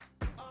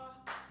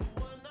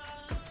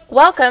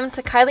Welcome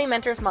to Kylie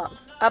Mentors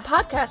Moms, a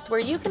podcast where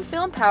you can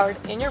feel empowered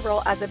in your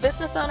role as a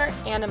business owner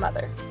and a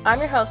mother. I'm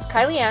your host,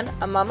 Kylie Ann,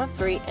 a mom of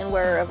three and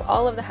wearer of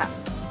all of the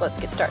hats. Let's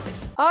get started.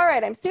 All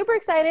right, I'm super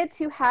excited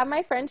to have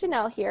my friend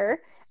Janelle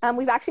here.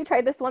 We've actually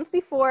tried this once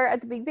before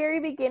at the very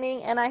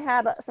beginning, and I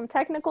had some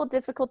technical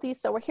difficulties,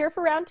 so we're here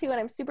for round two, and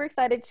I'm super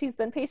excited. She's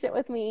been patient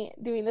with me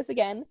doing this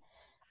again.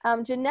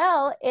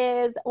 Janelle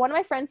is one of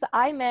my friends that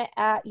I met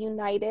at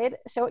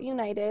Show at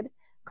United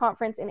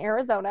conference in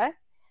Arizona.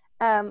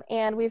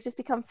 And we've just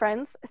become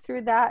friends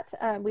through that.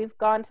 We've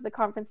gone to the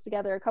conference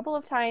together a couple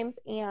of times,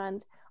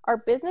 and our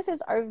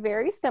businesses are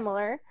very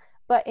similar,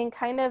 but in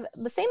kind of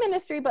the same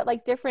industry, but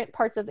like different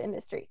parts of the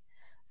industry.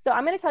 So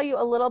I'm going to tell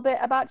you a little bit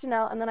about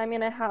Janelle, and then I'm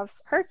going to have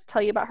her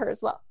tell you about her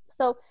as well.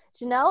 So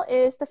Janelle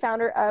is the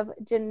founder of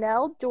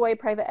Janelle Joy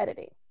Private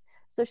Editing.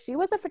 So she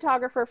was a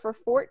photographer for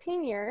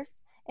 14 years,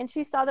 and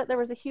she saw that there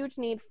was a huge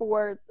need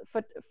for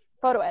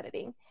photo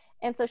editing.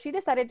 And so she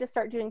decided to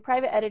start doing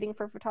private editing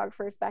for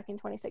photographers back in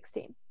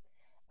 2016.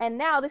 And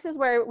now this is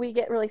where we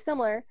get really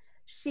similar.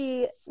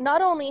 She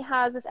not only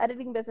has this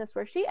editing business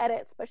where she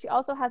edits, but she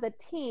also has a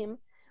team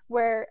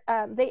where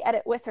they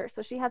edit with her.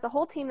 So she has a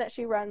whole team that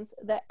she runs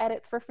that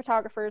edits for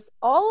photographers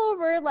all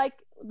over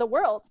like the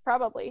world,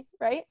 probably,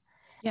 right?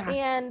 Yeah.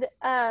 And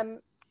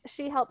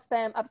she helps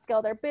them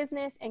upscale their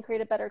business and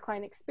create a better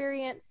client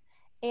experience.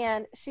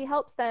 And she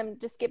helps them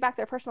just get back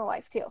their personal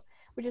life too,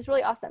 which is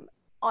really awesome.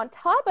 On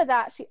top of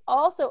that, she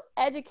also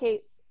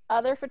educates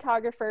other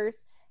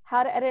photographers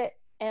how to edit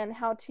and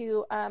how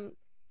to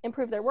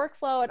improve their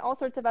workflow and all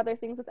sorts of other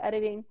things with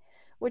editing,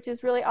 which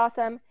is really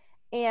awesome.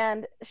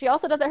 And she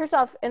also does it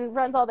herself and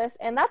runs all this.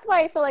 And that's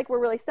why I feel like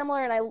we're really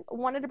similar. And I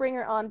wanted to bring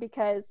her on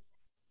because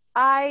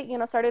I,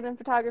 started in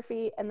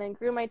photography and then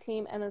grew my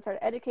team and then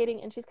started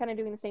educating. And she's kind of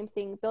doing the same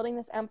thing, building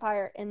this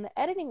empire in the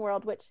editing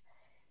world, which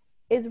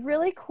is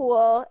really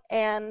cool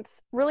and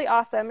really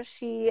awesome.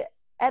 She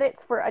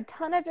edits for a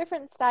ton of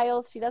different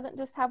styles. She doesn't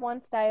just have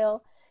one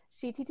style.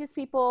 She teaches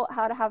people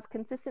how to have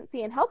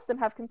consistency and helps them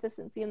have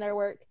consistency in their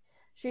work.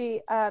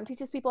 She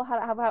teaches people how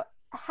to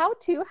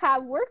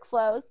have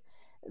workflows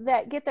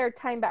that get their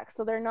time back,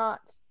 so they're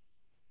not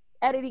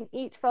editing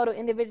each photo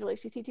individually.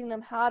 She's teaching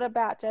them how to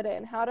batch edit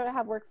and how to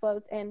have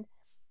workflows. And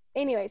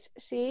anyways,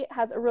 she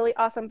has a really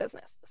awesome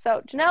business.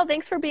 So Janelle,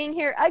 thanks for being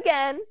here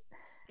again.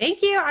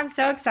 Thank you. I'm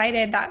so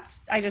excited.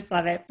 I just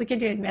love it. We can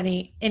do as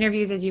many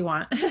interviews as you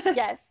want.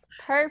 Yes,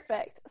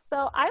 perfect.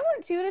 So I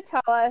want you to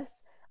tell us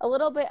a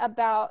little bit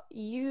about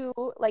you,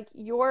 like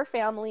your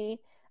family,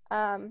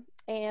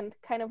 and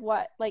kind of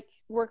what like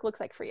work looks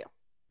like for you.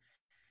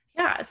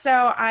 Yeah. So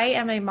I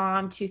am a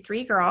mom to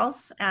three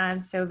girls.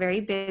 So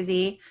very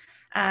busy.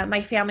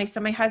 My family,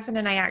 so my husband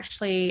and I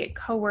actually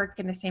co-work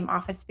in the same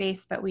office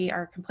space, but we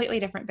are completely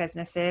different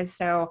businesses.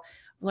 So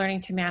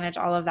learning to manage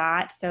all of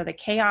that. So the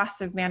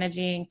chaos of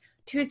managing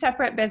two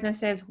separate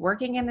businesses,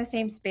 working in the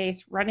same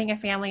space, running a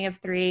family of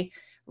three,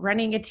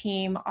 running a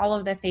team, all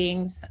of the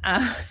things,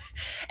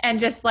 and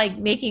just like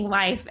making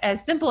life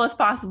as simple as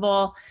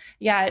possible,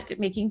 yet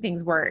making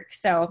things work.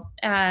 So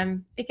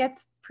it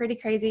gets pretty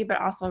crazy, but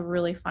also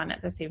really fun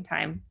at the same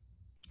time.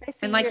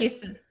 And like you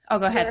said, go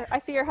ahead. I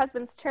see your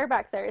husband's chair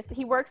back there.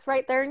 He works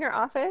right there in your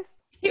office?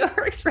 He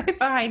works right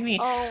behind me.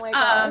 Oh my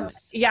gosh.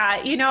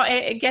 Yeah,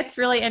 it gets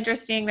really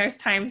interesting. There's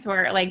times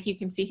where like you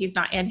can see he's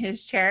not in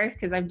his chair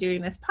because I'm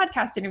doing this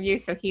podcast interview.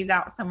 So he's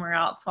out somewhere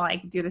else while I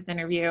do this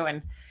interview,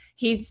 and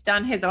he's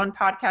done his own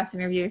podcast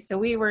interview. So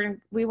we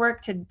kind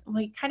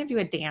of do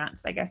a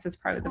dance, I guess is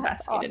probably the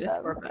best way to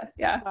describe it.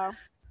 Yeah.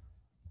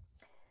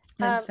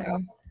 Wow.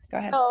 So go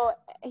ahead. So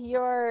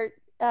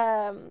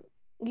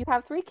you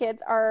have three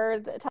kids.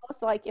 Tell us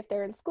like if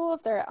they're in school,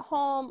 if they're at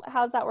home,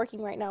 how's that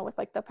working right now with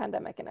like the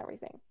pandemic and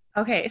everything?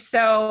 Okay,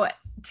 so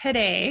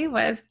today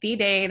was the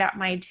day that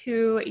my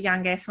two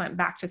youngest went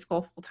back to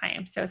school full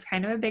time. So it's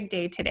kind of a big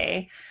day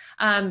today.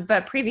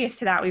 But previous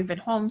to that, we've been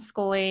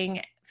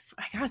homeschooling,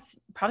 I guess,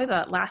 probably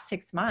the last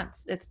 6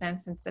 months it's been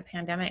since the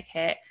pandemic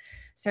hit.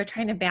 So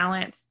trying to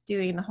balance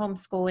doing the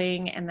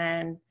homeschooling and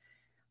then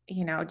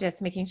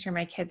just making sure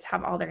my kids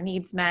have all their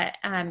needs met.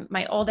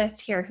 My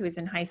oldest here, who's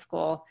in high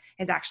school,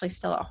 is actually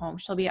still at home.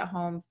 She'll be at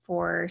home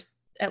for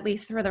at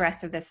least for the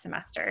rest of this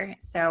semester.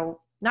 So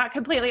not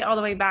completely all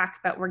the way back,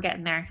 but we're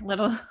getting there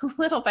little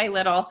by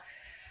little.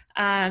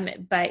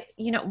 But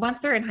once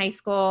they're in high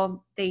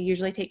school, they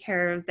usually take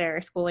care of their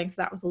schooling.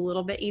 So that was a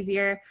little bit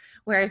easier.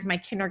 Whereas my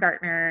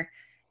kindergartner,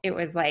 it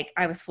was like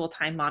I was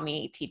full-time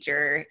mommy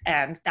teacher.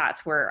 And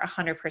that's where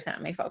 100%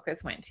 of my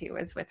focus went to,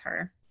 was with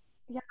her.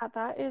 Yeah,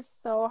 that is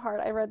so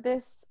hard. I read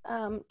this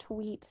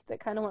tweet that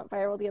kind of went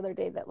viral the other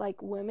day that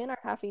like women are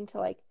having to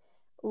like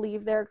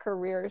leave their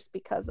careers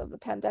because of the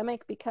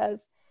pandemic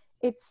because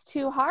it's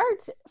too hard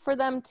for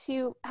them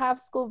to have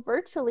school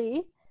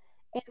virtually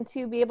and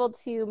to be able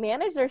to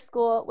manage their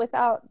school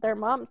without their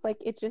moms. Like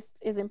it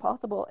just is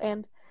impossible.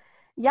 And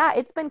yeah,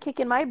 it's been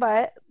kicking my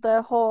butt,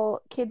 the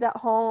whole kids at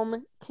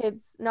home,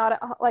 kids not at,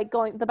 like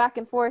going the back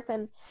and forth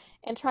and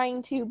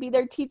trying to be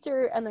their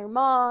teacher and their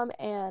mom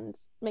and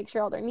make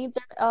sure all their needs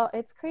are,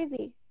 it's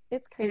crazy.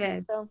 It's It crazy.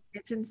 is. So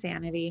It's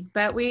insanity.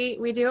 But we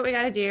do what we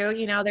got to do.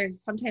 You know,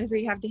 there's sometimes where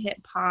you have to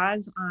hit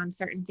pause on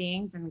certain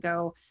things and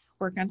go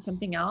work on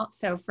something else.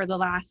 So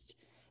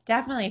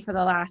definitely for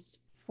the last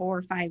 4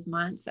 or 5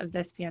 months of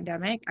this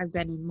pandemic, I've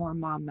been in more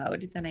mom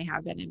mode than I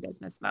have been in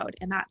business mode.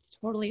 And that's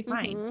totally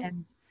fine. mhm.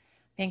 And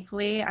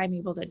thankfully, I'm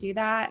able to do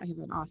that. I have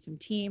an awesome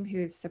team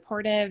who's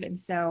supportive. And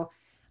so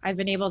I've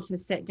been able to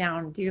sit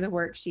down, do the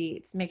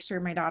worksheets, make sure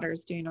my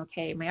daughter's doing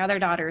okay. My other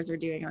daughters are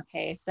doing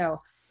okay.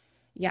 So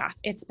yeah,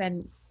 it's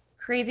been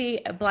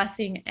crazy, a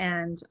blessing,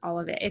 and all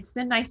of it. It's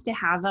been nice to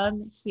have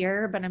them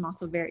here, but I'm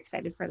also very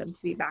excited for them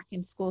to be back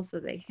in school so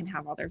they can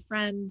have all their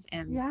friends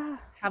and Yeah,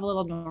 have a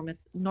little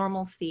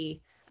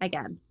normalcy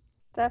again.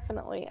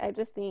 definitely. I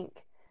just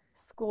think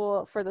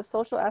school, for the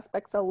social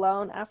aspects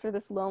alone, after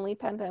this lonely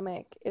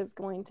pandemic, is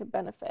going to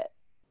benefit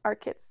our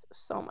kids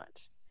so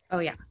much. Oh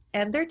yeah,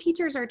 and their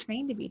teachers are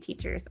trained to be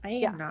teachers. I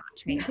Yeah. am not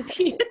trained to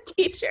be a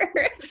teacher.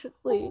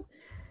 Honestly.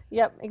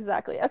 Yep,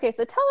 exactly. Okay,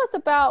 so tell us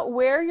about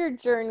where your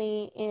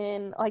journey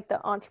in like the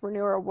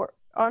entrepreneurial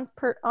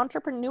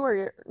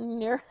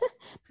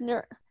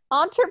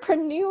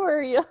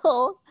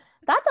entrepreneurial.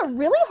 That's a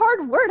really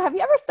hard word. Have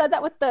you ever said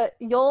that with the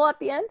yol at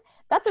the end?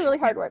 That's a really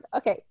hard word.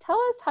 Okay, tell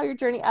us how your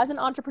journey as an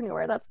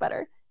entrepreneur, that's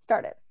better,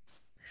 started.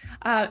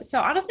 So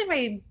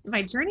honestly,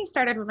 my journey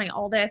started with my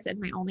oldest, and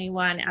my only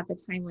one at the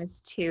time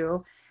was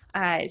 2.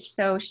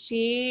 So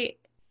she,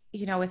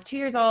 was 2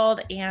 years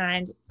old,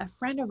 and a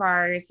friend of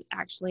ours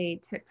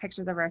actually took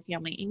pictures of our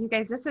family. And you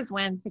guys, this is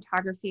when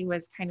photography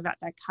was kind of at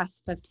the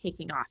cusp of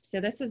taking off. So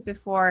this was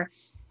before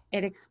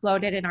it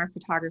exploded in our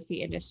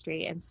photography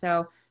industry. And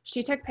so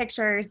she took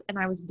pictures, and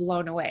I was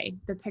blown away.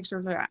 The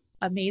pictures were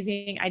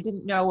amazing. I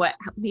didn't know what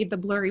made the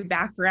blurry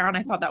background.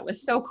 I thought that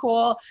was so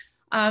cool.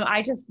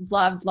 I just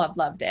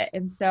loved it.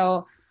 And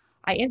so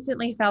I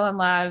instantly fell in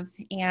love,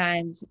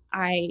 and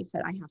I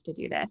said, I have to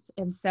do this.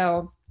 And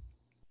so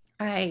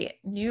I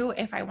knew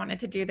if I wanted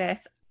to do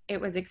this, it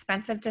was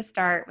expensive to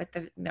start with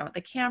the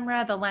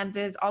camera, the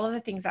lenses, all of the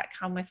things that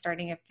come with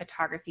starting a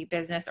photography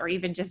business, or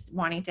even just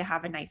wanting to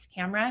have a nice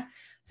camera.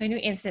 So I knew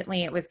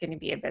instantly it was going to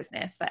be a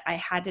business, that I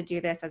had to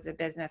do this as a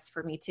business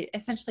for me to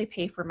essentially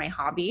pay for my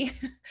hobby.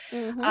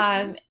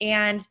 Mm-hmm.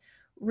 And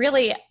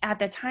really at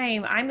the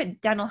time, I'm a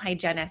dental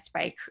hygienist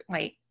by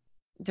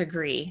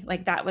degree.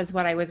 Like that was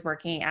what I was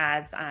working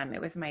as.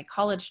 It was my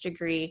college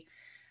degree.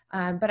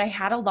 But I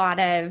had a lot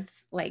of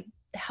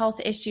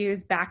health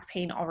issues, back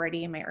pain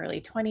already in my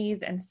early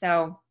 20s. And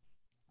so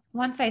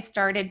once I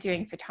started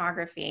doing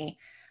photography,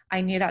 I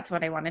knew that's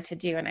what I wanted to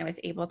do. And I was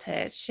able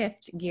to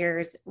shift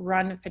gears,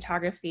 run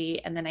photography.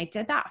 And then I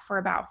did that for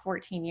about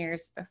 14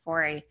 years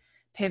before I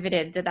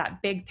did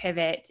that big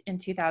pivot in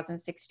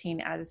 2016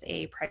 as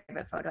a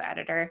private photo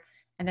editor,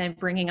 and then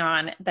bringing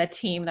on the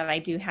team that I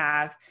do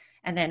have,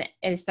 and then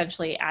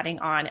essentially adding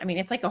on. I mean,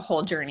 it's like a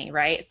whole journey,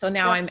 right? So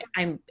now I'm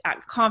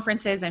at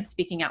conferences, I'm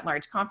speaking at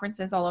large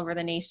conferences all over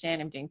the nation.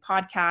 I'm doing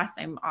podcasts,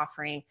 I'm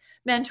offering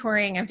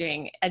mentoring, I'm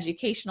doing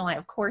educational, I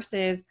have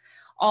courses,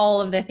 all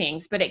of the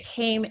things, but it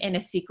came in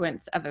a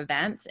sequence of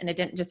events, and it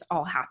didn't just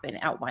all happen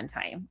at one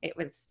time. It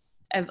was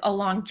a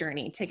long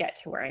journey to get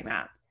to where I'm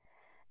at.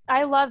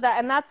 I love that.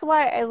 And that's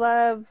why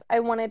I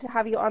wanted to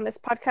have you on this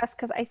podcast,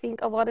 because I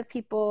think a lot of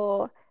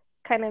people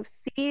kind of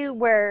see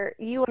where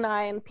you and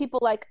I and people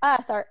like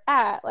us are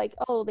at, like,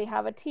 oh, they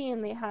have a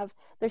team,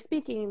 they're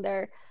speaking,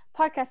 they're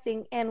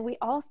podcasting, and we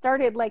all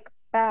started like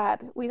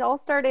bad. We all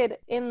started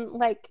in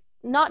like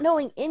not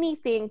knowing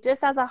anything,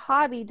 just as a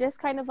hobby, just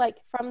kind of like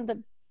from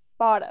the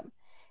bottom.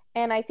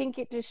 And I think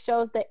it just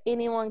shows that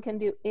anyone can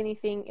do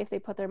anything if they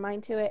put their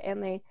mind to it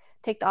and they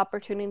take the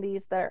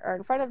opportunities that are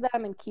in front of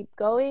them and keep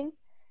going.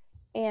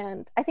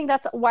 And I think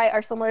that's why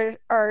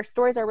our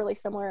stories are really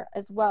similar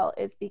as well,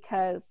 is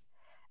because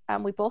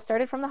we both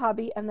started from the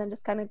hobby and then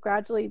just kind of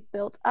gradually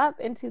built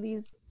up into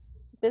these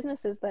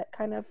businesses that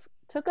kind of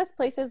took us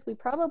places we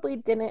probably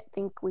didn't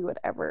think we would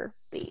ever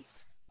be.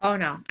 Oh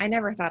no, I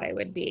never thought I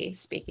would be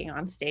speaking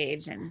on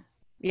stage. And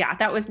yeah,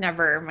 that was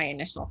never my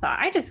initial thought.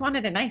 I just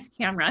wanted a nice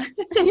camera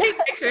to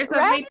take pictures of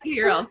my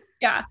 2-year-old.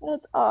 Yeah.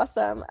 That's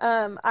awesome.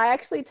 I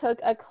actually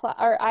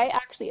I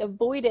actually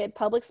avoided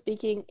public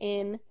speaking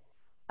in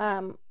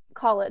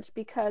college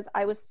because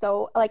I was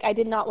so I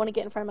did not want to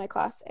get in front of my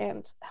class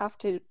and have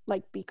to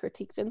be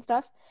critiqued and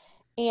stuff.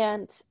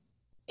 And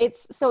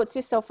it's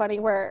just so funny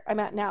where I'm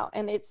at now.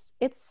 And it's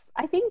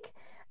I think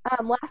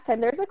last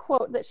time there's a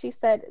quote that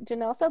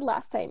Janelle said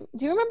last time.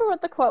 Do you remember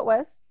what the quote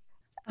was?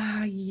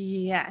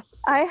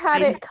 Yes. I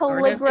had it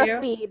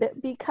calligraphied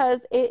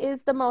because it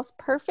is the most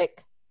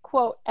perfect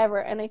quote ever.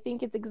 And I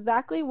think it's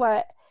exactly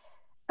what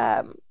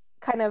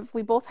kind of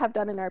we both have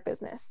done in our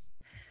business.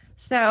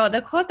 So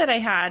the quote that I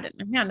had,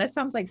 man, this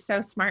sounds like so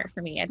smart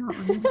for me. I don't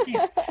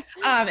understand.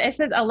 It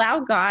says,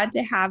 allow God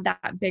to have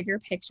that bigger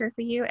picture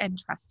for you and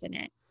trust in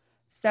it.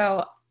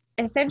 So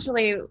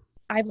essentially,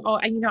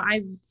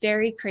 I'm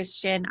very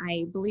Christian.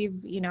 I believe,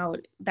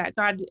 that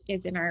God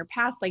is in our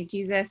path, like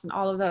Jesus, and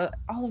all of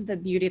the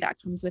beauty that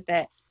comes with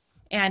it.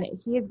 And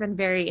he has been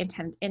very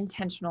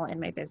intentional in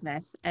my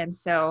business. And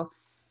so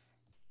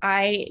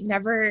I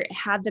never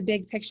had the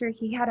big picture.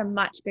 He had a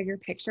much bigger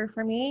picture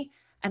for me.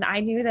 And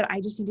I knew that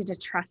I just needed to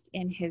trust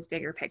in his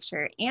bigger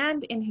picture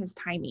and in his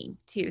timing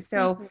too.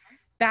 So Mhm.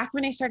 back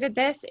when I started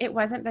this, it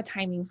wasn't the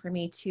timing for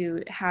me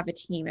to have a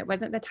team. It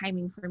wasn't the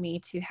timing for me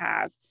to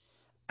have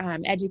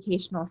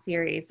educational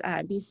series,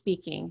 be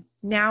speaking.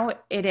 Now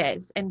it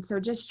is. And so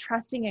just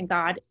trusting in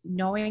God,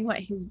 knowing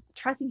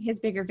trusting his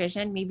bigger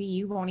vision, maybe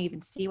you won't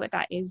even see what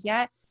that is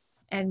yet.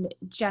 And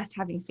just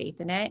having faith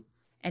in it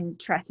and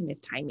trusting his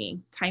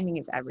timing. Timing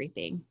is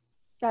everything.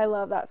 I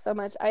love that so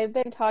much. I've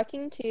been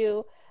talking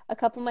to a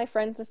couple of my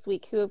friends this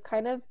week who have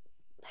kind of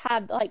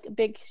had like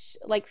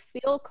like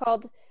feel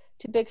called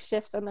to big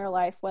shifts in their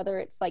life, whether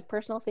it's like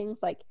personal things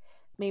like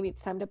maybe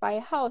it's time to buy a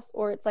house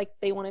or it's like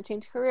they want to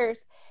change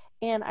careers.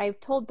 And I've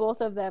told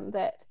both of them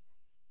that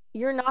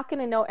you're not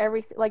going to know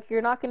everything. Like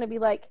you're not going to be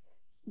like,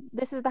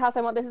 this is the house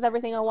I want, this is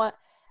everything I want.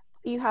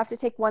 You have to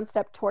take one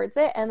step towards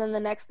it, and then the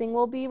next thing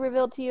will be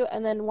revealed to you,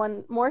 and then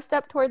one more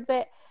step towards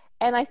it.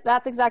 And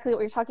that's exactly what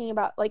you're talking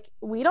about. Like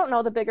we don't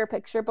know the bigger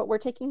picture, but we're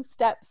taking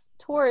steps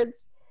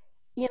towards,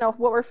 what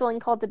we're feeling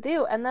called to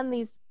do, and then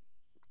these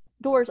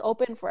doors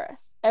open for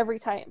us every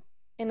time.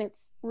 And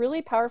it's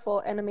really powerful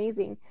and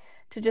amazing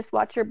to just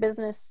watch your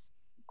business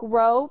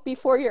grow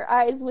before your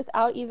eyes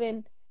without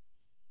even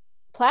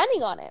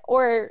planning on it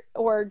or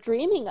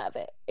dreaming of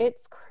it.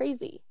 It's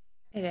crazy.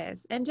 It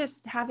is. And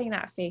just having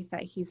that faith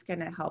that he's going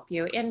to help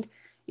you. And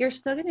you're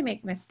still going to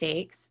make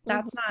mistakes.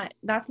 Mm-hmm.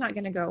 That's not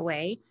going to go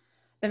away.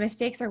 The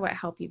mistakes are what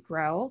help you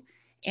grow.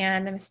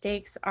 And the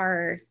mistakes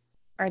are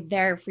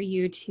there for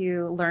you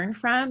to learn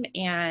from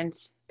and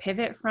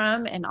pivot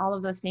from and all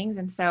of those things.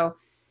 And so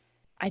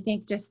I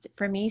think just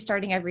for me,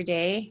 starting every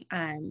day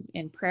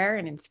in prayer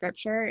and in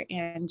scripture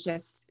and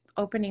just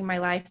opening my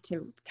life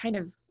to kind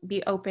of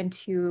be open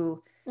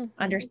to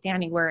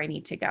understanding where I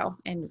need to go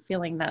and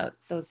feeling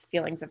those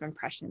feelings of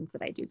impressions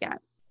that I do get.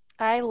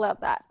 I love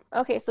that.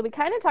 Okay, so we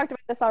kind of talked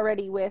about this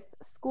already with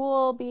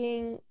school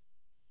being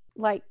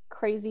like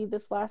crazy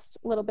this last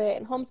little bit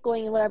and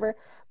homeschooling and whatever.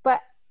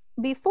 But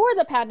before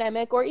the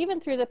pandemic or even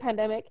through the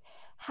pandemic,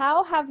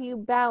 how have you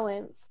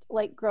balanced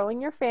like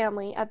growing your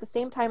family at the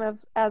same time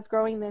as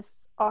growing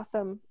this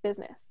awesome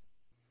business?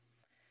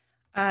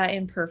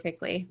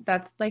 Imperfectly.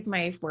 That's like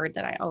my word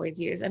that I always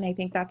use. And I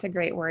think that's a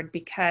great word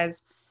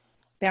because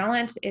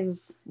balance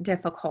is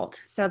difficult.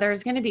 So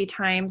there's going to be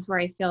times where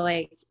I feel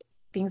like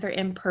things are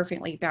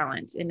imperfectly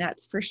balanced. And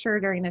that's for sure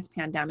during this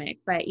pandemic.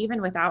 But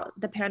even without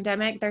the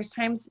pandemic, there's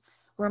times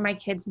where my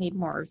kids need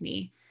more of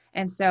me.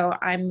 And so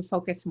I'm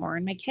focused more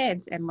on my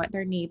kids and what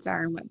their needs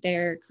are and what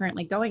they're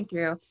currently going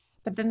through.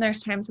 But then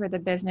there's times where the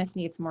business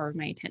needs more of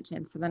my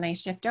attention. So then I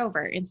shift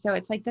over. And so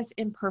it's like this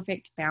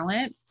imperfect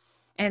balance.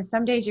 And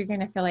some days you're going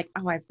to feel like,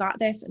 oh, I've got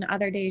this. And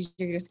other days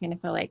you're just going to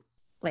feel like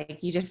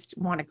you just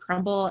want to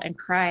crumble and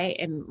cry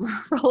and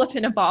roll up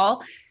in a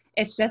ball.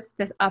 It's just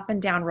this up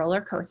and down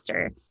roller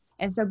coaster.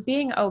 And so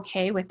being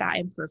okay with that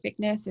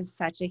imperfectness is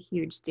such a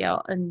huge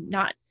deal, and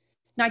not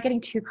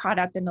getting too caught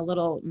up in the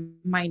little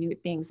minute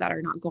things that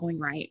are not going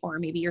right. Or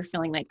maybe you're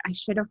feeling like I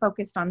should have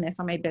focused on this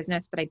on my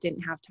business, but I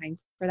didn't have time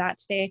for that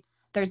today.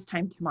 There's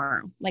time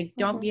tomorrow. Like,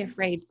 don't be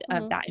afraid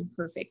of that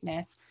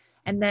imperfectness.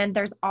 And then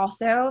there's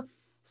also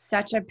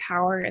such a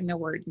power in the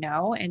word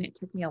no. And it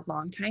took me a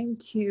long time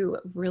to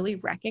really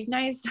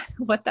recognize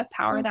what the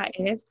power that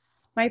is.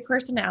 My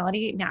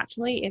personality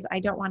naturally is I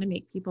don't want to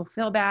make people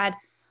feel bad.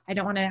 I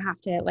don't want to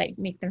have to like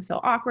make them feel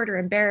awkward or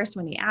embarrassed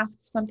when they ask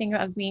something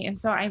of me. And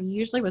so I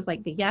usually was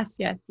like the yes,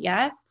 yes,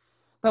 yes.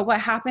 But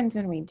what happens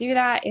when we do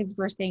that is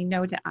we're saying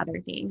no to other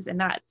things. And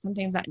that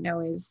sometimes that no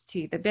is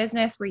to the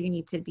business where you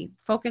need to be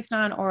focused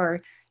on,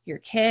 or your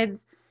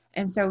kids.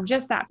 And so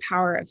just that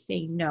power of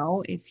saying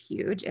no is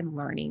huge, and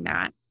learning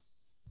that.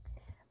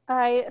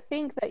 I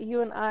think that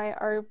you and I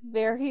are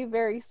very,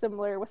 very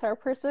similar with our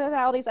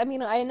personalities. I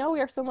mean, I know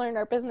we are similar in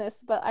our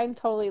business, but I'm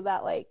totally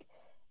that like,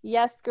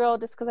 yes, girl,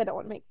 just because I don't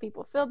want to make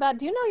people feel bad.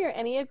 Do you know your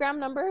Enneagram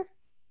number?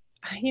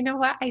 You know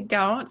what? I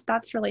don't.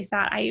 That's really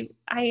sad.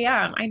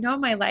 I know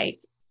my like,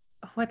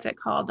 what's it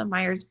called? The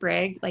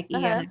Myers-Briggs, like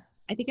Uh-huh. EN.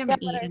 I think I'm Yeah,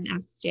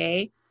 an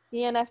ENFJ.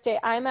 ENFJ.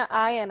 I'm an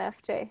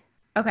INFJ.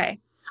 Okay.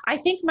 I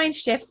think mine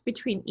shifts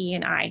between E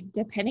and I,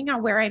 depending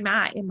on where I'm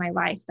at in my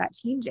life. That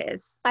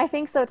changes. I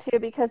think so too,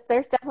 because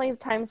there's definitely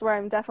times where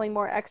I'm definitely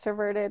more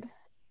extroverted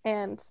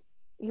and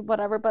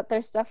whatever, but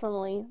there's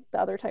definitely the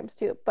other times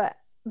too. But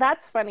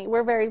that's funny.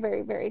 We're very,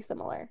 very, very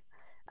similar.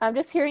 I'm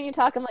just hearing you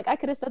talk. I'm like, I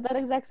could have said that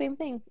exact same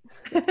thing.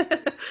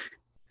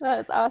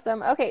 That's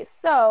awesome. Okay,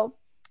 so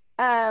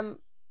um,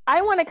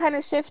 I want to kind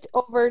of shift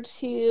over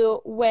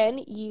to when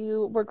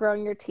you were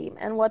growing your team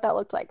and what that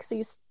looked like.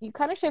 So you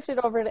kind of shifted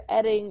over to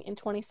editing in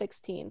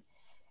 2016.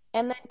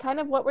 And then kind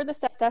of what were the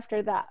steps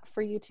after that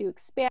for you to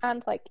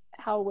expand? Like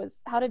how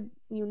did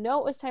you know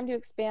it was time to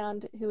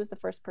expand? Who was the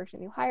first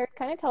person you hired?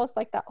 Kind of tell us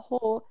like that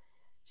whole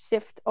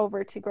shift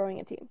over to growing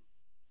a team.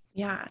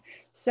 Yeah.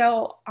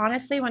 So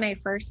honestly, when I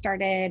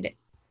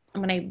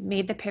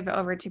made the pivot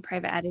over to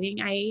private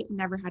editing, I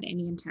never had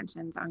any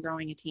intentions on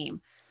growing a team.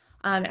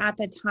 At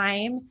the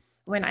time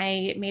when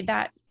I made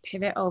that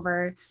pivot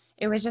over.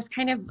 It was just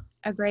kind of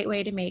a great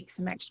way to make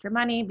some extra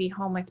money, be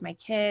home with my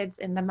kids.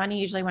 And the money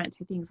usually went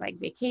to things like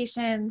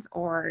vacations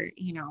or,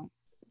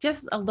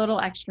 just a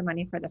little extra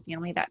money for the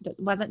family that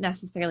wasn't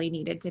necessarily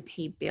needed to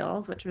pay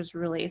bills, which was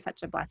really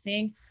such a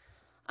blessing.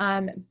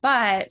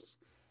 But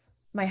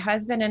my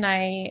husband and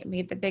I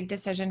made the big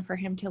decision for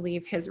him to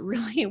leave his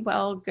really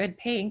good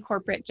paying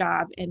corporate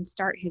job and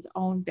start his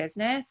own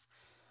business.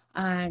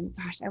 I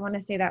want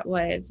to say that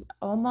was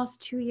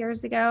almost 2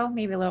 years ago,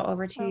 maybe a little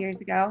over 2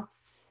 years ago.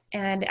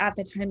 And at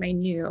the time I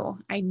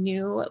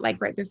knew like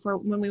right before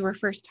when we were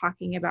first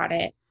talking about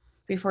it,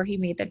 before he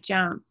made the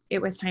jump, it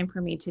was time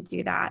for me to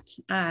do that.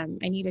 I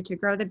needed to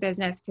grow the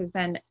business because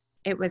then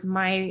it was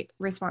my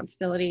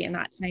responsibility in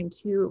that time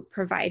to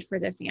provide for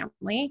the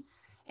family.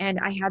 And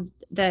I had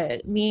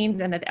the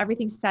means and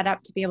everything set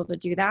up to be able to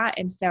do that.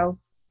 And so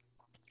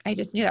I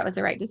just knew that was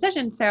the right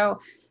decision. So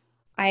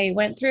I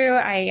went through,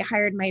 I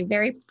hired my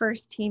very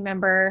first team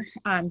member,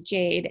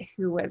 Jade,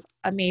 who was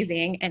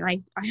amazing. And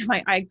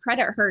I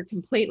credit her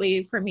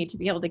completely for me to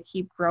be able to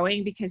keep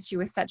growing because she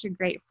was such a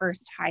great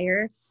first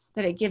hire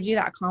that it gives you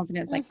that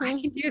confidence. Like,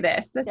 I can do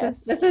this.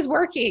 This is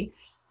working.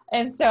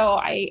 And so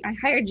I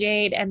hired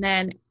Jade, and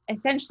then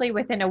essentially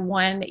within a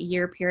 1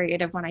 year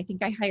period of when I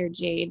think I hired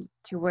Jade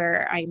to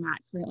where I'm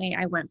at currently,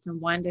 I went from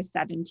 1 to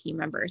 7 team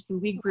members. So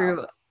we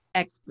grew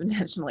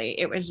exponentially.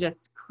 It was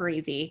just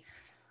crazy.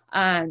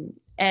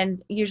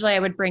 And usually I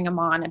would bring them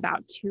on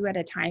about 2 at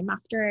a time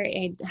after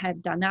I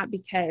had done that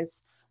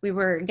because we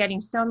were getting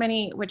so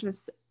many, which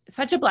was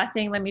such a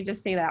blessing. Let me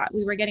just say that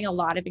we were getting a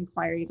lot of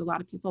inquiries, a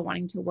lot of people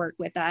wanting to work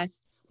with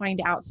us, wanting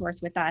to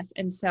outsource with us.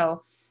 And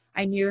so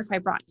I knew if I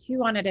brought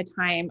 2 on at a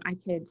time, I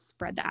could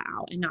spread that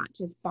out and not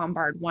just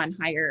bombard one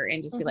hire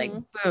and just be like,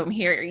 boom,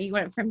 here, you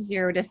went from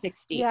 0 to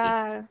 60.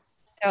 Yeah.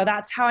 So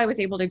that's how I was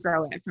able to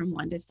grow it from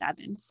 1 to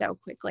 7 so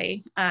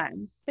quickly.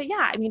 But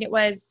yeah, I mean, it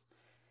was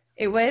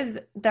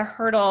the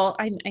hurdle.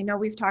 I know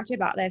we've talked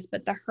about this,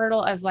 but the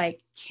hurdle of like,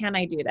 can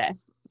I do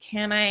this?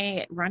 Can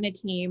I run a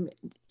team?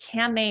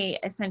 Can they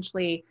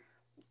essentially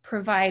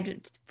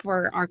provide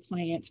for our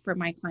clients, for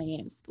my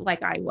clients,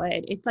 like I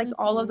would? It's like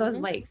all of those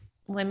like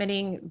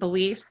limiting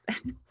beliefs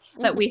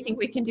that we think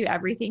we can do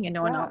everything and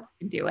no one else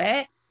can do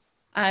it.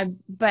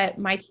 But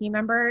my team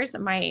members,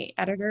 my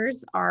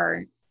editors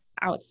are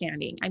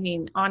outstanding. I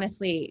mean,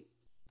 honestly,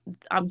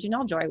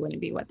 Janelle Joy wouldn't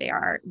be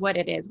what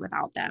it is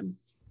without them.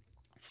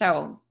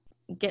 So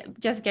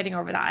getting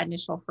over that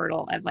initial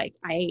hurdle of like,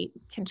 I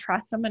can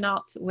trust someone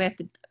else with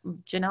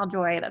Janelle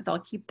Joy that they'll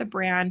keep the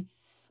brand.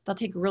 They'll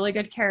take really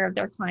good care of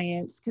their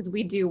clients because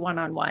we do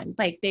one-on-one,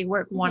 like they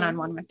work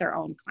one-on-one with their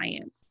own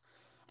clients.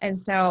 And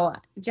so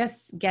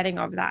just getting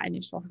over that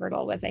initial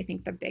hurdle was, I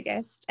think, the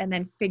biggest. And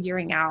then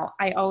figuring out,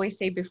 I always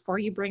say before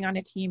you bring on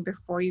a team,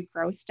 before you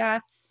grow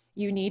stuff,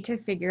 you need to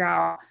figure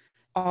out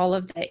all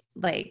of the,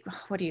 like,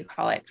 what do you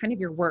call it? Kind of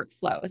your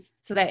workflows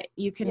so that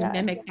you can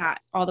mimic that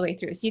all the way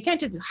through. So you can't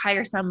just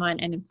hire someone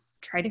and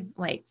try to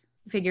like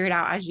figure it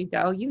out as you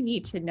go. You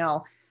need to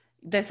know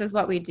this is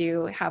what we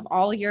do, have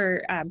all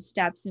your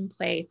steps in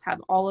place,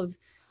 have all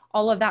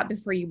of that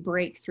before you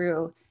break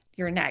through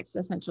your next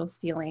essential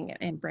ceiling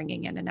and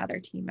bringing in another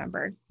team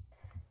member.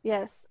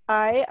 Yes,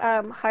 I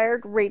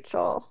hired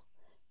Rachel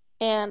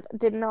and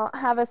did not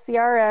have a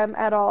CRM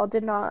at all,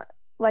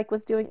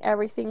 was doing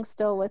everything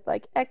still with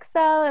like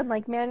Excel and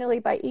like manually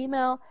by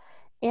email.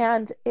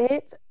 And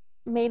it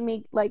made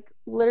me like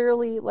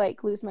literally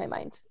like lose my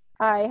mind.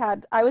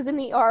 I was in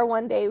the ER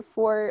one day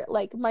for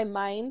like my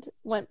mind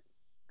went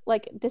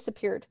like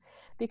disappeared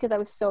because I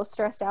was so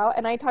stressed out.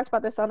 And I talked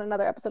about this on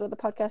another episode of the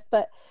podcast,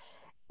 but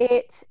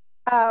it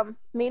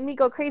made me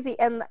go crazy.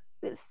 And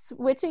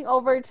switching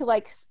over to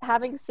like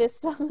having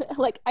system,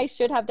 like I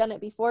should have done it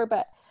before,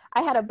 but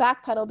I had a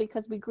backpedal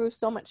because we grew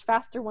so much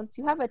faster. Once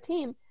you have a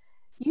team,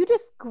 you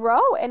just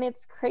grow and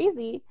it's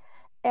crazy.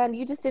 And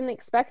you just didn't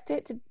expect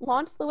it to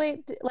launch the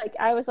way like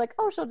I was like,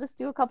 oh, she'll just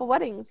do a couple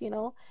weddings,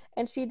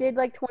 and she did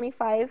like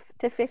 25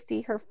 to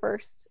 50 her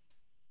first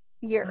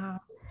year. Wow.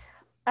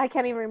 I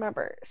can't even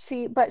remember.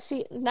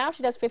 Now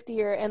she does 50 a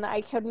year, and I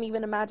couldn't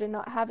even imagine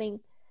not having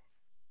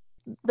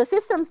the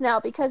systems now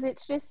because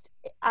it's just,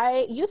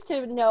 I used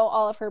to know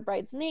all of her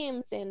brides'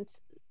 names and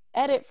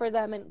edit for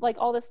them and like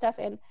all this stuff,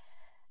 and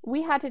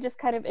we had to just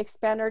kind of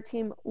expand our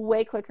team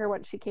way quicker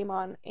once she came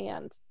on,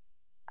 and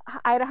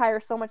I had to hire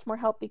so much more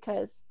help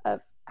because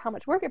of how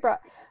much work it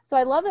brought. So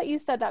I love that you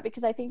said that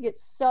because I think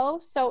it's so,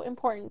 so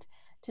important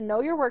to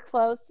know your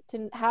workflows,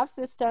 to have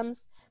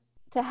systems,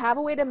 to have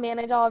a way to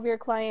manage all of your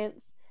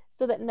clients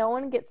so that no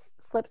one gets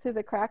slipped through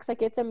the cracks.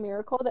 Like it's a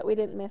miracle that we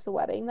didn't miss a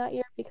wedding that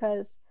year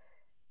because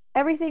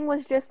everything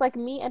was just like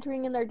me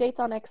entering in their dates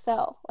on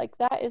Excel. Like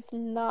that is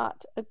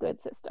not a good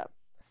system.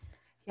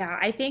 Yeah,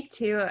 I think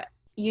too,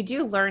 you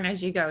do learn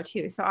as you go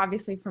too. So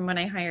obviously from when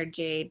I hired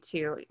Jade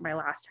to my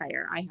last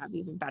hire, I have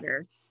even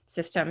better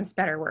systems,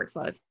 better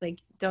workflows. Like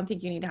don't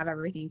think you need to have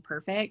everything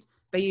perfect,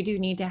 but you do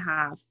need to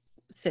have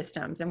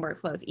systems and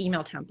workflows,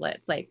 email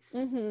templates. Like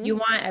you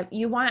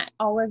want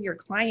all of your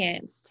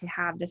clients to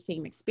have the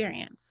same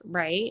experience,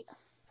 right?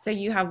 So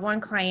you have one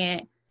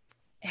client,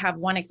 have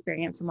one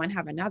experience and one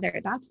have another,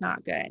 that's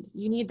not good.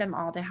 You need them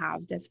all to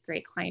have this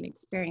great client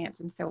experience.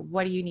 And so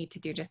what do you need to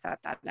do to set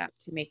that up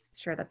to make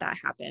sure that that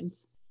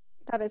happens?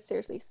 That is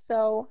seriously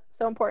so,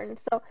 so important.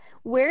 So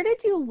where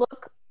did you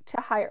look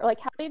to hire? Like,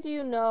 how did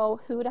you know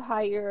who to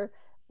hire?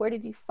 Where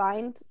did you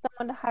find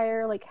someone to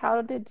hire? Like,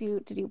 how did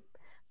you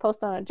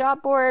post on a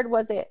job board?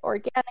 Was it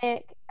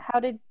organic? How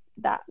did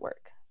that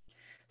work?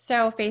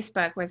 So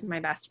Facebook was my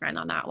best friend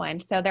on that one.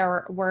 So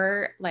there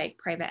were like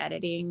private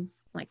editing,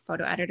 like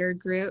photo editor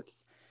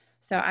groups.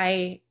 So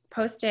I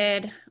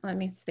posted, let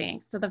me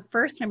think. So the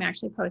first time I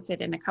actually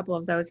posted in a couple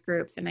of those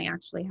groups, and I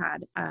actually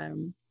had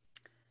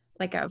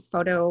like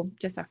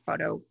just a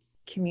photo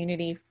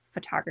community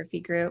photography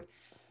group.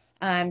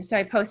 So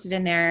I posted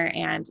in there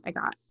and I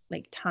got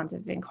like tons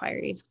of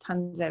inquiries,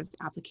 tons of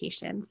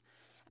applications.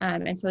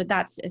 And so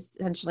that's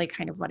essentially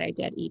kind of what I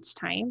did each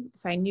time.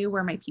 So I knew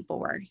where my people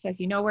were. So if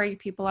you know where your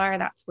people are,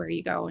 that's where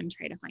you go and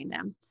try to find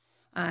them.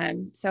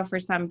 So for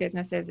some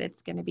businesses,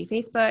 it's going to be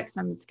Facebook,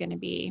 some it's going to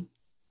be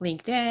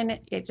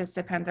LinkedIn. It just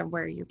depends on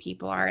where your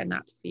people are, and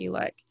that's where you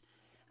look.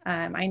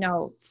 I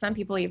know some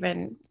people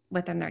even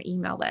within their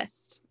email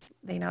list,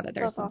 they know that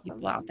there's That's some awesome.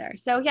 people out there.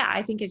 So yeah,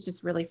 I think it's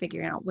just really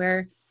figuring out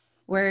where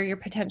your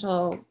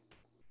potential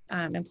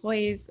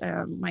employees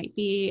might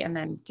be, and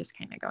then just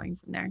kind of going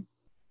from there.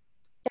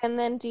 And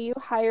then do you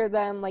hire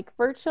them like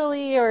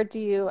virtually, or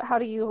how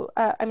do you,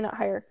 I mean, not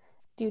hire,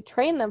 do you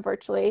train them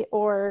virtually,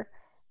 or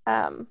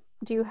um,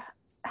 do you,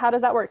 how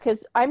does that work?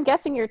 Because I'm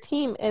guessing your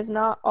team is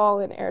not all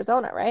in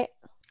Arizona, right?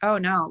 Oh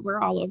no,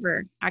 we're all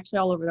over, actually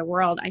all over the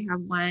world. I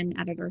have one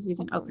editor who's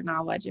in Awesome.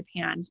 Okinawa,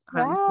 Japan.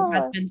 Her Wow.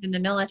 husband's in the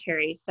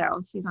military,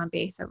 so she's on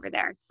base over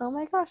there. Oh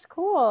my gosh,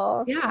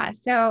 cool. Yeah,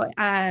 so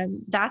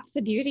that's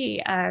the beauty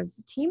of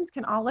teams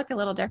can all look a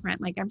little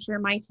different. Like I'm sure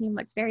my team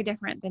looks very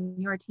different than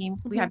your team.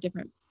 We Hmm. have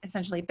different,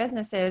 essentially,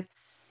 businesses.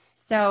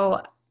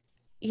 So,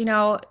 you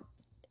know,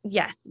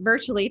 yes,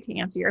 virtually to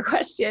answer your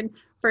question,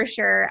 for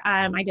sure.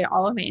 I did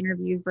all of my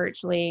interviews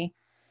virtually.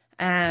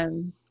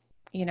 Um,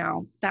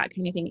 that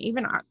kind of thing.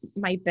 Even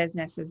my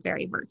business is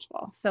very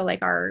virtual. So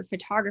like our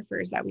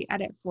photographers that we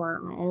edit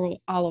for are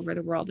all over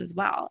the world as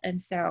well.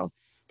 And so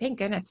thank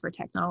goodness for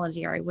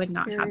technology, or I would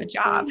not have a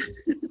job.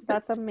 Seriously,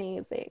 that's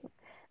amazing.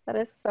 That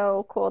is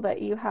so cool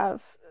that you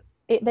have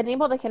been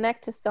able to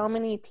connect to so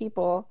many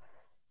people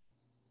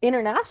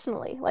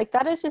internationally. Like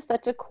that is just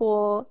such a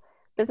cool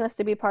business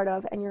to be part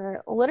of, and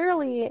you're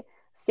literally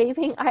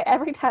saving. I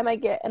every time I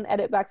get an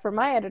edit back from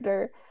my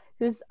editor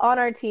who's on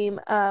our team,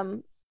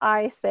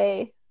 I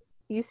say,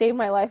 "You saved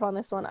my life on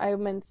this one.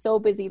 I've been so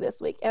busy this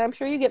week," and I'm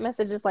sure you get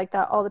messages like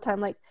that all the time.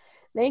 Like,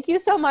 thank you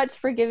so much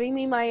for giving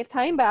me my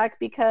time back,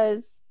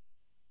 because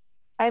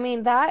I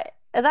mean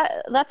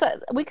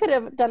we could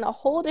have done a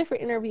whole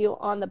different interview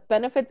on the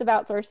benefits of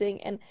outsourcing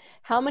and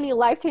how many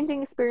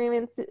life-changing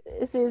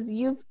experiences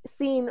you've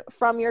seen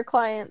from your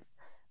clients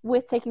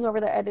with taking over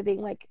their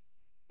editing. Like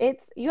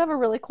you have a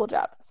really cool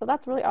job. So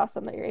that's really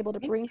awesome that you're able to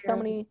Thank bring so you.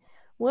 many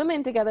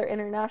women together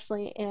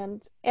internationally.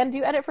 And do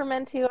you edit for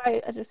men too?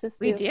 I just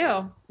We assume.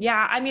 do.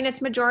 Yeah. I mean,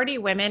 it's majority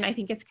women. I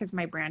think it's because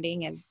my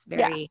branding is Yeah.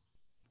 very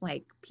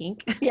like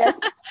pink. Yes.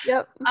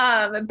 Yep.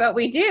 But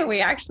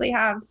we actually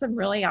have some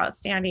really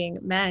outstanding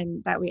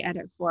men that we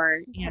edit for.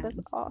 That And is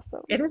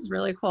awesome. it is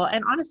really cool.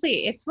 And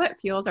honestly, it's what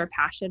fuels our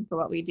passion for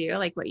what we do.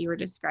 Like what you were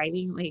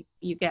describing, like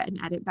you get an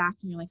edit back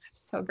and you're like, I'm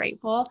so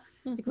grateful.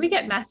 Like we Mhm.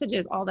 get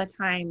messages all the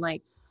time,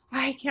 like,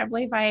 I can't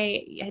believe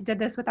I did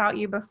this without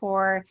you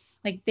before.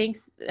 Like,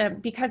 thanks,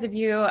 because of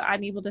you,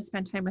 I'm able to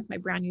spend time with my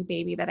brand new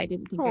baby that I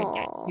didn't think I'd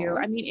get to. Aw.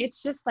 I mean,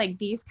 it's just like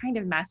these kind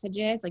of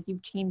messages, like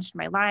you've changed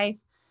my life.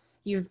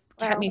 You've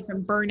kept Wow. me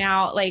from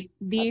burnout. Like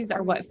That's these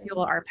are what amazing.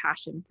 fuel our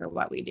passion for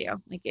what we do.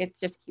 Like it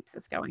just keeps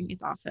us going.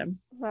 It's awesome.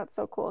 That's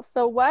so cool.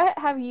 So what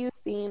have you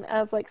seen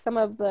as like some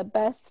of the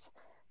best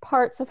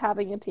parts of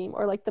having a team,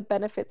 or like the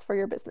benefits for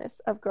your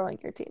business of growing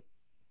your team?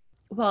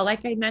 Well,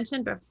 like I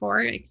mentioned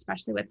before,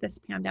 especially with this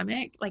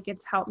pandemic, like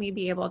it's helped me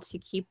be able to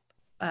keep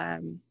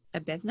a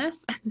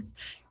business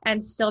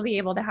and still be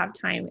able to have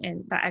time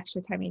and that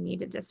extra time I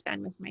needed to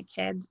spend with my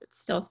kids, but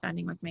still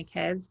spending with my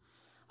kids.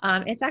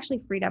 It's actually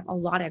freed up a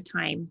lot of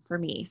time for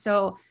me.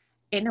 So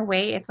in a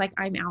way, it's like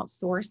I'm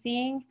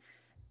outsourcing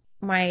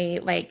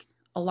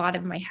a lot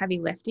of my heavy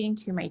lifting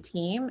to my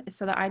team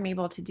so that I'm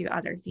able to do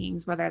other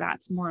things, whether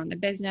that's more on the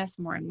business,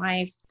 more in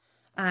life.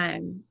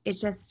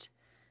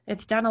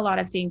 It's done a lot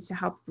of things to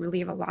help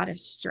relieve a lot of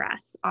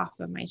stress off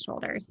of my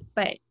shoulders.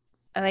 But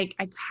like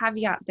I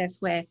caveat this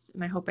with,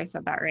 and I hope I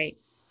said that right.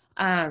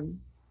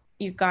 Um,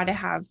 you've got to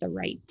have the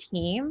right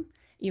team.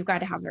 You've got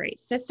to have the right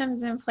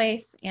systems in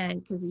place.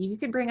 And because you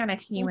could bring on a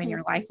team and Hmm.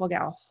 your life will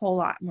get a whole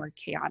lot more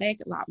chaotic,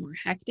 a lot more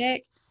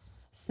hectic.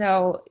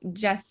 So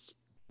just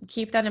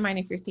keep that in mind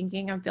if you're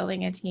thinking of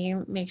building a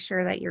team, make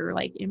sure that you're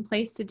like in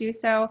place to do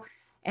so.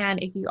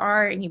 And if you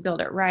are and you build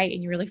it right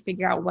and you really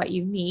figure out what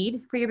you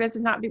need for your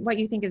business, not what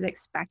you think is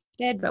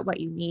expected, but what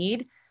you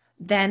need,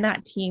 then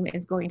that team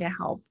is going to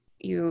help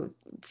you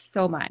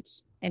so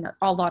much in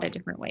a lot of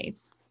different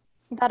ways.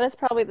 That is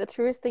probably the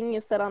truest thing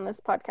you've said on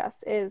this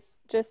podcast, is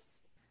just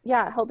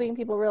helping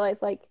people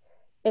realize like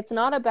it's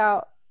not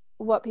about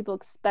what people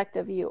expect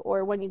of you,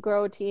 or when you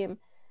grow a team,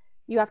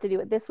 you have to do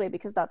it this way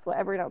because that's what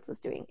everyone else is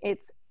doing.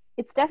 It's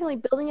definitely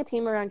building a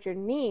team around your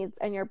needs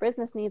and your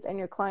business needs and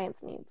your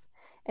clients' needs.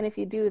 And if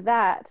you do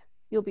that,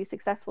 you'll be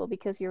successful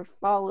because you're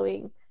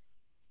following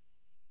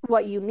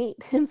what you need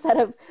instead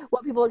of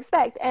what people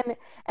expect. And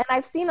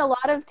I've seen a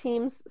lot of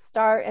teams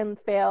start and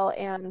fail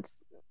and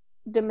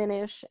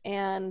diminish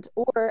and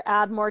or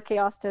add more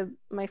chaos to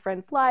my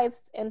friends'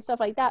 lives and stuff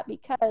like that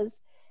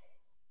because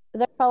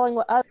they're following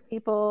what other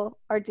people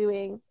are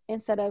doing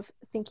instead of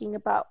thinking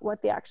about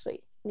what they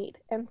actually need.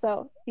 And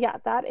so yeah,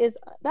 that is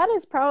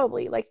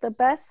probably like the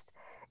best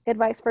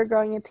advice for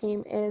growing a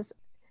team is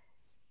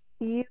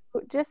you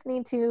just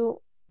need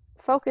to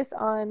focus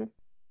on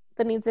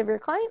the needs of your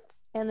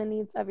clients and the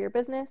needs of your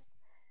business.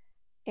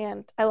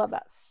 And I love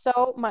that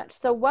so much.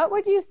 So what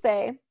would you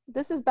say,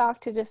 this is back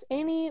to just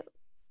any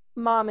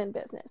mom in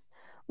business,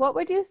 what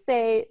would you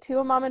say to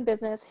a mom in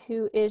business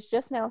who is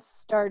just now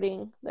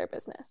starting their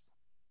business?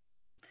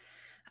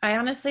 I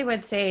honestly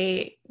would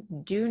say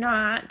do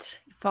not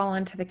fall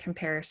into the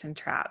comparison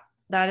trap.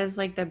 That is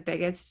like the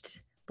biggest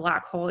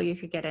black hole you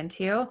could get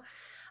into.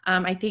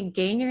 I think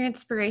gain your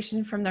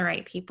inspiration from the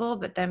right people,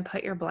 but then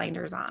put your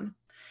blinders on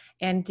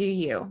and do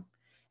you.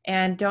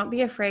 And don't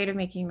be afraid of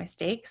making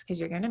mistakes because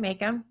you're going to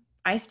make them.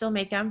 I still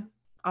make them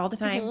all the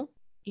time. Mm-hmm.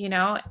 You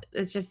know,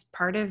 it's just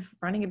part of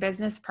running a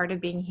business, part of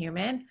being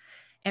human,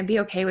 and be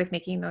okay with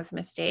making those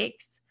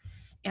mistakes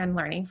and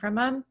learning from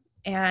them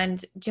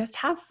and just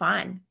have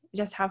fun.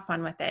 Just have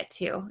fun with it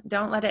too.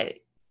 Don't let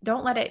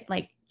it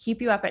like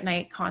keep you up at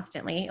night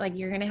constantly. Like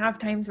you're going to have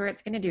times where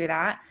it's going to do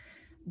that.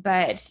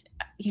 But,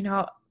 you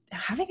know,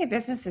 having a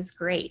business is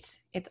great.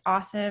 It's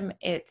awesome.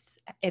 It's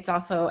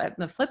also at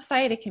the flip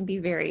side, it can be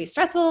very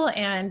stressful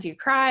and you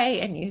cry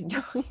and you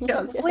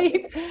don't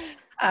sleep.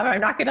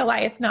 I'm not going to lie.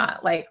 It's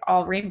not like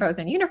all rainbows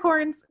and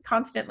unicorns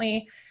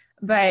constantly,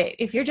 but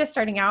if you're just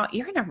starting out,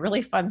 you're in a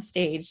really fun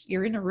stage.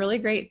 You're in a really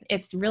great,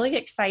 it's really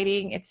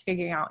exciting. It's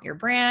figuring out your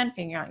brand,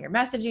 figuring out your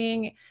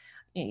messaging.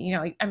 You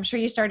know, I'm sure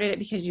you started it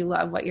because you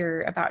love what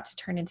you're about to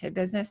turn into a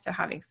business. So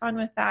having fun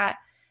with that.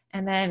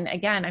 And then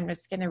again, I'm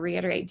just going to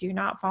reiterate, do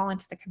not fall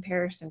into the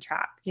comparison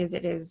trap because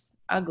it is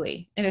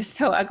ugly. It is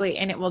so ugly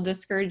and it will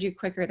discourage you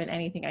quicker than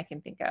anything I can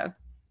think of.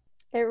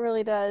 It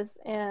really does.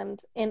 And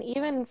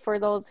even for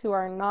those who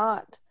are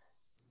not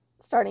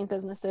starting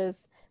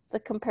businesses, the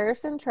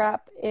comparison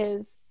trap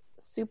is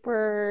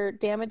super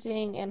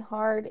damaging and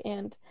hard.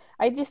 And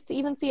I just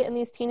even see it in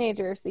these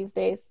teenagers these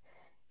days.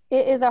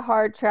 It is a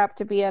hard trap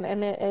to be in.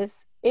 And it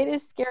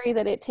is scary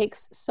that it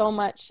takes so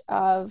much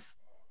of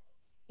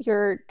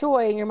your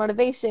joy and your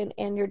motivation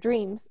and your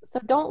dreams.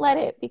 So don't let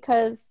it,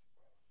 because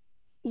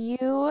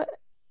you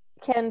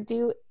can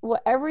do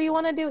whatever you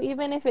want to do,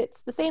 even if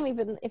it's the same,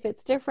 even if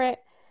it's different.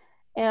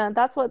 And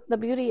that's what the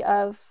beauty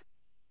of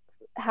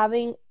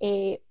having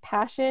a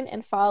passion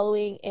and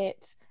following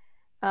it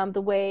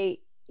the way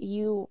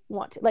you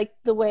want to, like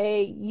the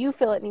way you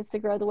feel it needs to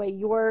grow, the way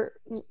your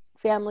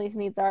family's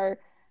needs are,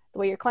 the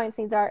way your clients'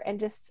 needs are. And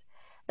just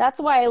that's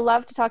why I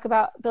love to talk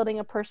about building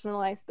a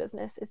personalized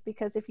business, is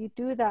because if you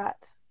do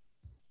that,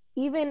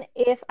 even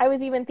if I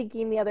was even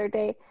thinking the other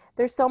day,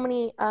 there's so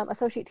many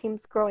associate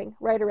teams growing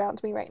right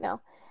around me right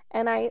now.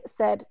 And I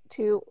said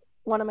to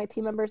one of my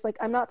team members, like,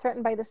 I'm not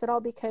threatened by this at all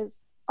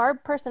because our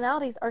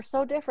personalities are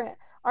so different.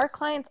 Our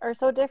clients are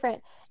so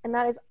different. And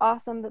that is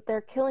awesome that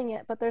they're killing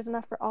it, but there's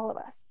enough for all of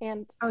us.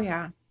 And oh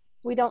yeah,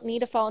 we don't need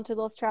to fall into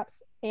those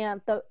traps. And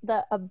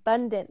the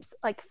abundance,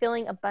 like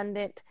feeling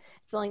abundant,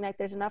 feeling like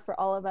there's enough for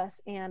all of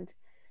us. And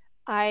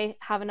I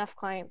have enough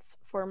clients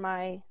for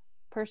my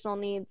personal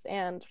needs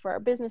and for our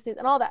business needs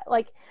and all that.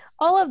 Like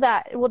all of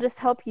that will just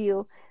help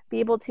you be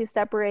able to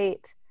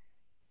separate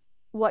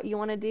what you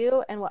want to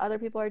do and what other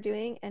people are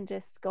doing and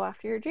just go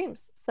after your dreams.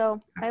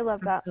 So I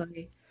love that.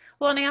 Absolutely.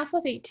 Well, and I also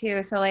think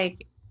too, so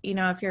like, you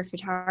know, if you're a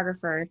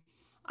photographer,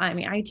 I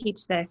mean, I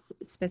teach this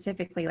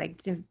specifically,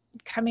 like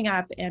coming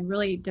up and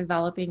really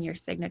developing your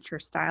signature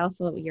style.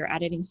 So your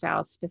editing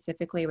style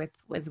specifically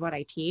was what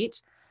I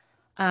teach.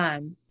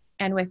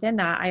 And within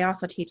that, I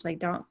also teach, like,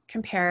 don't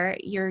compare,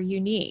 you're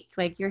unique,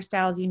 like your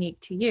style is unique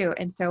to you.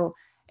 And so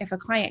if a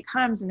client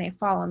comes and they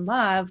fall in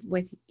love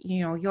with, you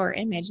know, your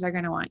image, they're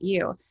going to want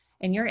you,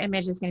 and your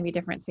image is going to be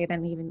different, say,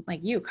 than even like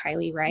you,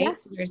 Kylie, right? Yeah.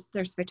 So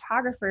there's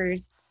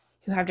photographers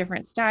who have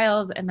different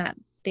styles and that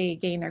they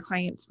gain their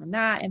clients from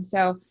that. And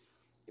so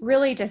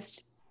really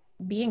just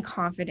being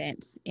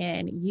confident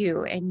in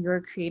you and your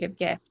creative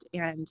gift,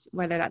 and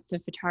whether that's a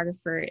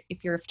photographer,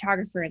 if you're a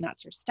photographer and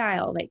that's your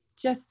style, like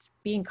just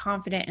being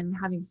confident and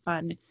having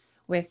fun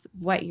with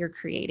what you're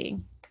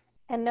creating.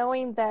 And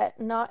knowing that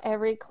not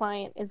every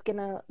client is going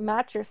to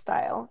match your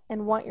style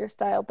and want your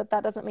style, but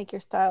that doesn't make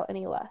your style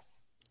any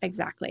less.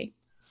 Exactly.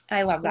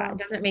 I love that. It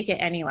doesn't make it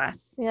any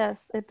less.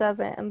 Yes, it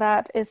doesn't. And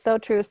that is so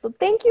true. So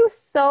thank you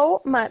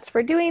so much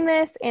for doing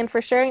this and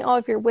for sharing all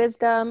of your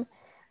wisdom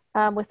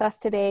with us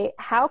today.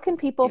 How can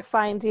people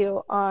find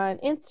you on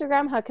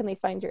Instagram? How can they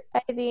find your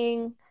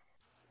editing?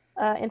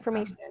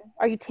 information?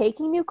 Are you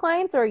taking new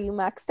clients or are you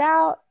maxed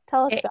out?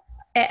 Tell us about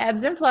it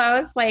ebbs and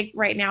flows. Like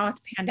right now with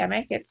the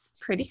pandemic, it's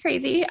pretty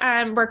crazy.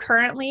 We're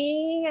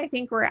currently, I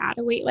think we're at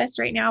a wait list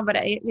right now, but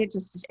it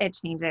changes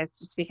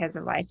just because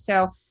of life.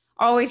 So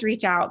always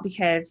reach out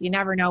because you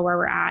never know where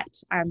we're at.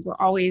 I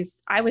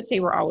would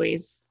say we're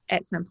always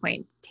at some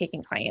point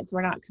taking clients.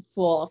 We're not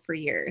full for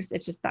years.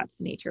 It's just, that's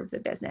the nature of the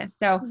business.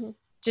 So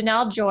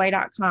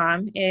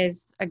JanelleJoy.com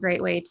is a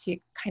great way to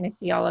kind of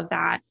see all of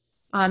that.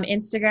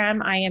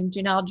 Instagram, I am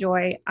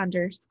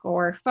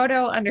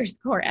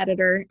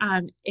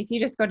JanelleJoy_photo_editor. If you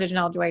just go to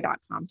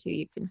JanelleJoy.com too,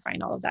 you can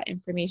find all of that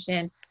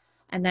information.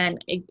 And then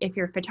if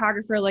you're a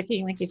photographer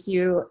looking, like if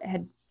you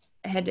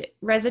had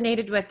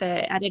resonated with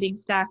the editing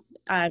stuff,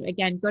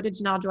 again, go to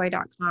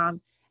JanelleJoy.com.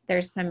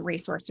 There's some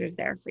resources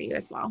there for you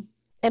as well.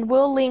 And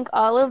we'll link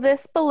all of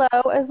this below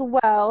as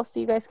well, so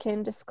you guys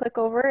can just click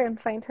over and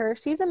find her.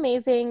 She's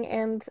amazing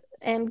and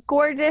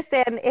gorgeous.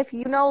 And if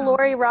you know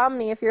Lori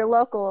Romney, if you're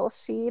local,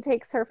 she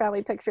takes her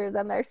family pictures,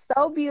 and they're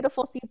so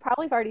beautiful. So you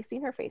probably have already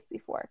seen her face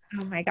before.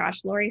 Oh my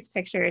gosh, Lori's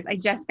pictures! I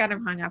just got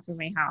them hung up in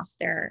my house.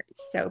 They're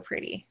so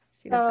pretty.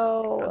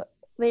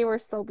 They were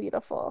so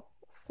beautiful,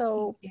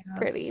 so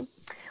pretty.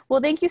 Well,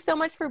 thank you so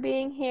much for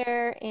being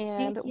here,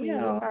 and we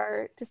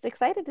are just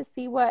excited to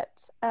see what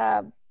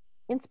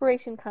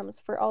inspiration comes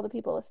for all the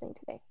people listening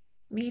today.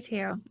 Me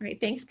too. All right.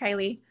 Thanks,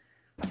 Kylie.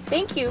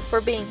 Thank you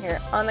for being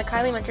here on the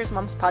Kylie Mentors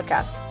Moms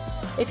podcast.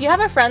 If you have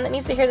a friend that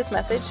needs to hear this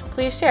message,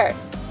 please share it.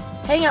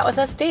 Hang out with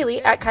us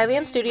daily at Kylie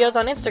Ann Studios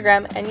on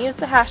Instagram and use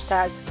the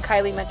hashtag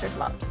Kylie Mentors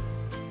Moms.